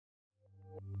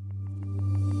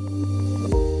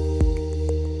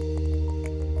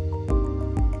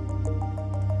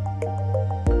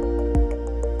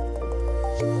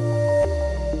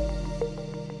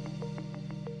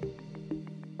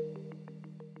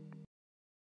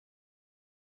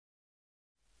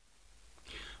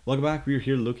Welcome back. We're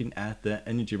here looking at the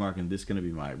energy market. This is going to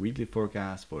be my weekly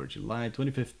forecast for July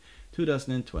 25th,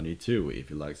 2022.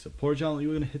 If you like to support the channel,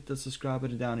 you're going to hit the subscribe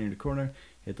button down here in the corner,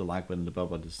 hit the like button, the bell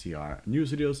button to see our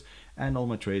news videos, and all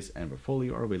my trades and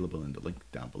portfolio are available in the link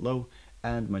down below.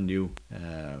 And my new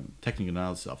technical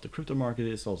analysis of the crypto market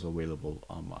is also available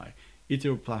on my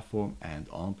Etoro platform and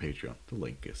on Patreon. The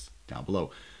link is down below.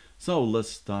 So let's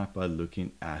start by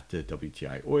looking at the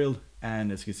WTI oil.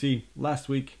 And as you can see, last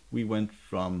week we went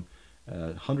from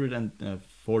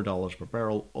 $104 per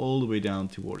barrel all the way down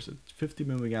towards a 50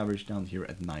 moving average down here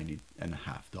at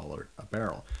 $90.50 a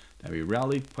barrel. Then we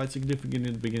rallied quite significantly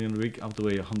in the beginning of the week, up the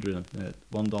way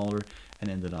 $101 and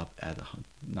ended up at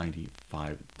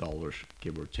 $95,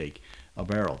 give or take, a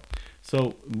barrel.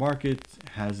 So market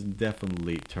has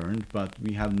definitely turned, but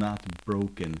we have not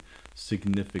broken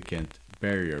significant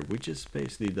barrier, which is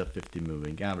basically the 50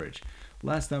 moving average.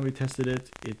 Last time we tested it,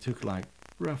 it took like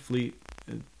roughly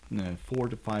 4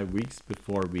 to 5 weeks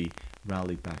before we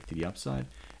rallied back to the upside.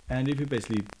 And if you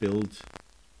basically build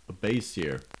a base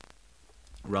here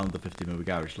around the 50 moving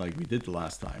average like we did the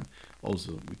last time,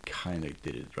 also we kind of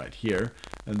did it right here,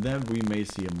 and then we may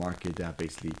see a market that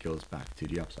basically goes back to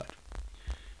the upside.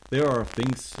 There are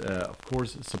things, of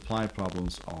course, supply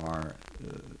problems are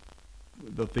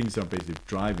the things that are basically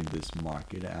driving this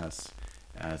market, as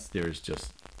there's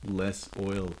just less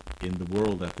oil in the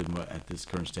world at this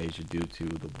current stage due to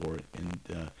the war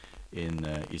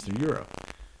in Eastern Europe.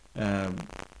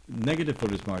 Negative for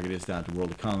this market is that the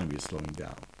world economy is slowing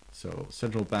down. So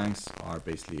central banks are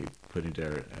basically putting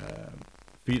their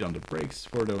feet on the brakes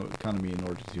for the economy in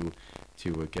order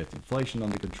to get inflation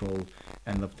under control,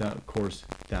 and of course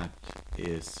that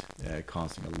is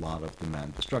causing a lot of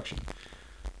demand destruction.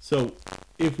 So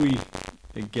if we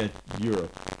get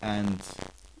Europe, and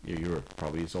Europe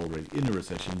probably is already in a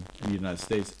recession, and the United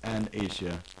States and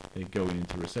Asia going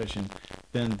into recession,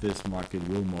 then this market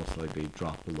will most likely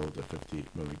drop below the 50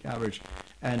 moving average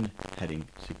and heading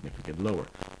significantly lower.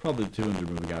 Probably the 200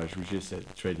 moving average, which is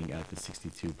trading at the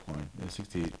 $62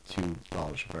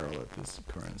 a barrel at this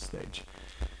current stage.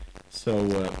 So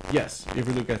yes, if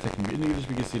we look at technical indicators,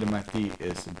 we can see the MACD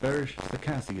is bearish,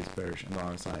 stochastic is bearish, and the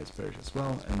RSI is bearish as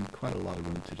well, and quite a lot of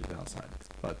room to the downside.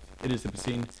 But it is to be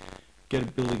seen.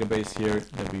 Building a base here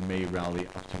that we may rally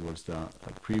up towards the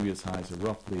previous highs of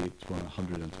roughly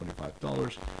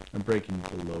 $125, and breaking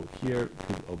below here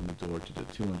could open the door to the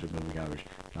 200 moving average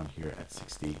down here at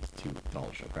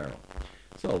 $62 a barrel.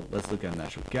 So let's look at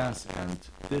natural gas, and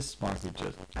this market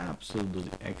just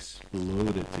absolutely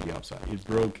exploded to the upside. It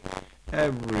broke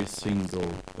every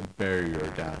single barrier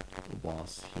that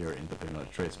was here in the vanilla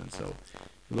retracement. So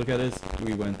look at it,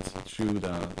 we went through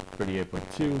the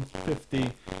 38.2,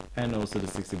 50, and also the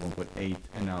 61.8,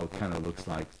 and now it kind of looks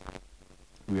like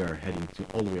we are heading to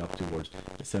all the way up towards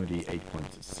the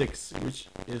 78.6, which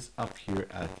is up here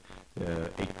at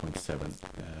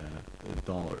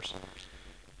 $8.7.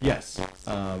 Yes,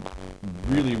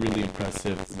 really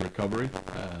impressive recovery.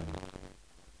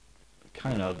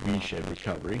 Kind of V-shaped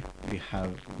recovery. We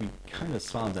kind of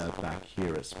saw that back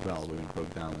here as well when we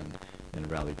broke down and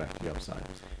rallied back to the upside.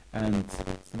 And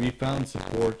we found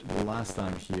support the last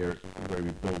time here where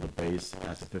we built a base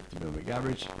at the 50 moving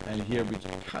average, and here we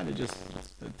kind of just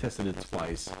tested it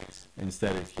twice.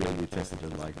 Instead of here we tested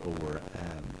it like over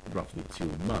roughly 2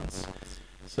 months.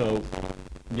 So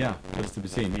yeah, just to be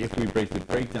seen. If we break the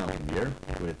breakdown from here,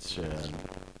 which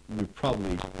we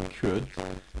probably could,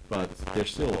 but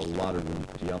there's still a lot of room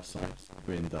to the upside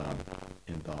in the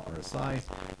RSI,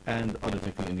 and other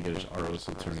technical indicators are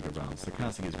also turning around.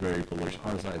 Stochastic is very bullish,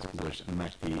 RSI is bullish, and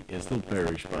MACD is still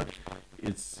bearish, but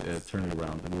it's turning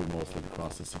around, and we'll mostly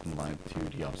cross the signal line to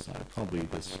the upside. Probably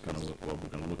this is what we're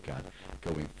going to look at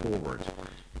going forward.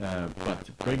 But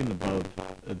breaking above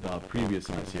the previous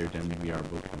highs here, then we are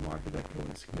looking at a market that's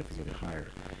going significantly higher.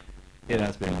 It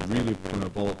has been really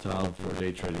volatile for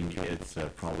day trading. It's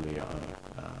probably a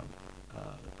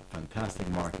fantastic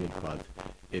market, but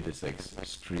it is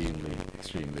extremely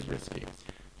risky.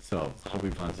 So hope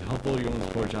you find it helpful. You want to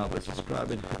support the channel,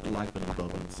 subscribe and hit the like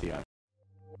button, see ya.